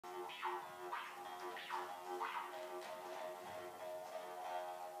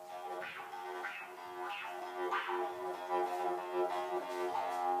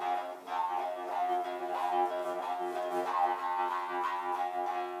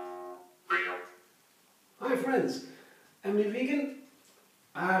friends, Emily Vegan.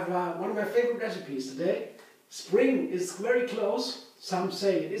 I have one of my favorite recipes today. Spring is very close. Some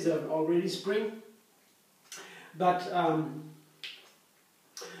say it is already spring. But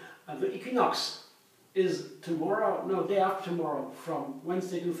the equinox is tomorrow, no, day after tomorrow, from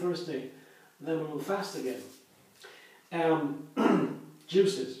Wednesday to Thursday. Then we will fast again.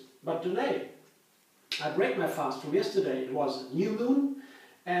 Juices. But today, I break my fast from yesterday. It was new moon,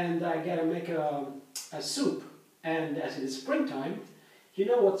 and I gotta make a soup. And as it is springtime, you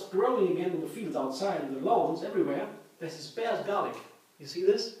know what's growing again in the fields outside, in the lawns, everywhere? This is bear's garlic. You see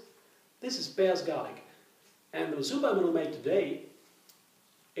this? This is bear's garlic. And the soup I'm going to make today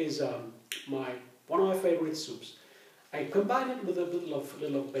is one of my favorite soups. I combine it with a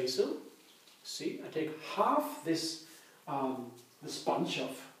little basil. See, I take half this bunch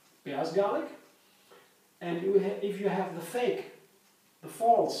of bear's garlic, and if you have the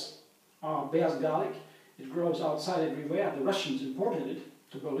false bear's garlic, it grows outside everywhere. The Russians imported it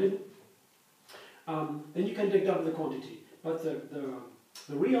to Berlin. Then you can take double the quantity. But the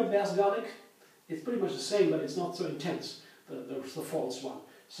real bear's garlic, it's pretty much the same, but it's not so intense. The false one.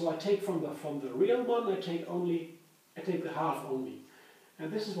 So I take from the real one. I take the half only.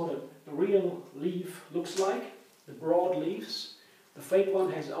 And this is what a real leaf looks like. The broad leaves. The fake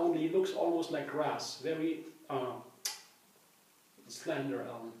one looks almost like grass, very slender,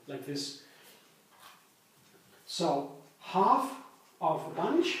 like this. So half of a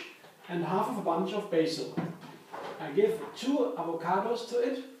bunch and half of a bunch of basil. I give 2 avocados to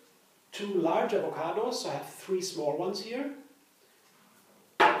it, 2 large avocados, so I have 3 small ones here.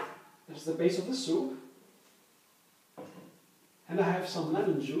 This is the base of the soup. And I have some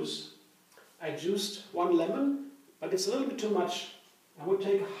lemon juice. I juiced 1 lemon, but it's a little bit too much. I would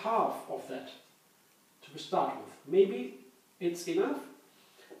take half of that to start with. Maybe it's enough,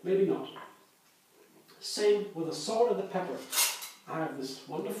 maybe not. Same with the salt and the pepper. I have this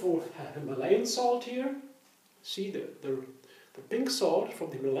wonderful Himalayan salt here. See the pink salt from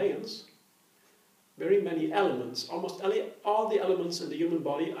the Himalayas. Very many elements, almost all the elements in the human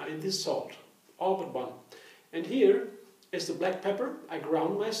body are in this salt, all but one. And here is the black pepper. I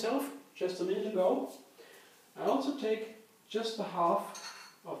ground myself just a minute ago. I also take just the half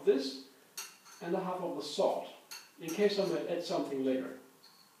of this and the half of the salt, in case I might add something later.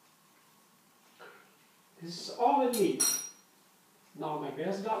 This is all I need. Now my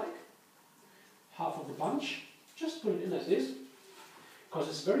bear's garlic, half of the bunch, just put it in as is, because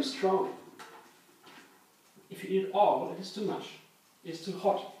it's very strong. If you eat it all, it is too much. It's too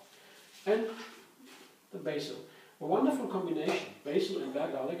hot. And the basil. A wonderful combination, basil and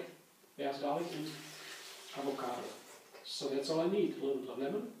bear's garlic and avocado. So that's all I need. A little bit of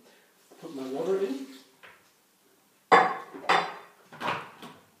lemon. Put my water in. And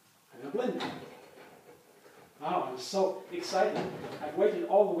I blend it. Wow, I'm so excited. I've waited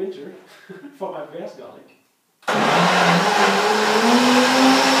all the winter for my bear's garlic.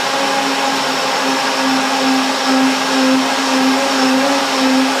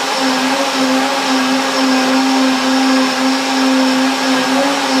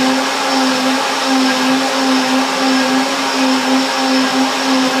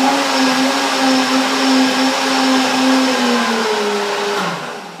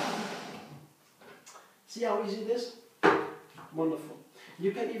 See how easy it is? Wonderful.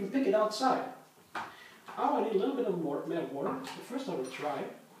 You can even pick it outside. Oh, I need a little bit of more water. But first I will try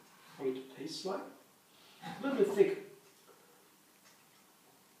how it tastes like. A little bit thick.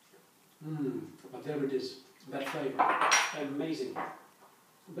 But there it is. That flavor. Amazing.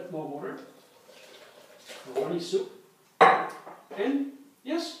 A bit more water. A runny soup. And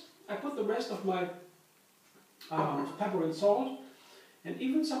yes, I put the rest of my pepper and salt and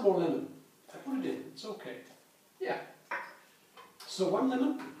even some more lemon. I put it in, it's okay. Yeah. So 1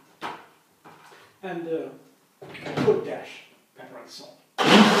 lemon and a good dash pepper and salt.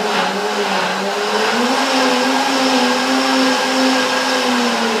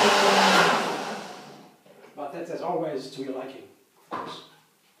 But that's as always to your liking, of course.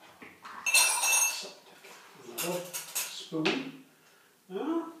 So, another spoon.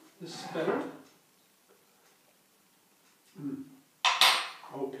 This is better.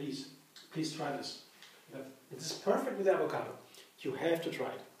 Oh, please try this. It is perfect with avocado. You have to try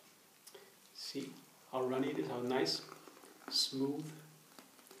it. See how runny it is, how nice, smooth.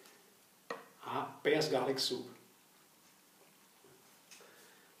 Bear's garlic soup.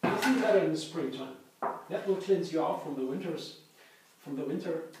 Nothing better in the springtime. That will cleanse you out from the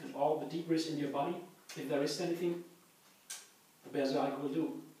winter and all the debris in your body. If there is anything, the bear's garlic will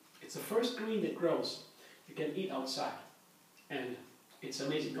do. It's the first green that grows. You can eat outside. And it's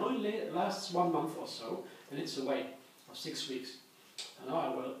amazing. It only lasts 1 month or so, and it's away, or 6 weeks. And now I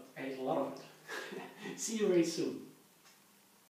will eat a lot of it. See you very soon.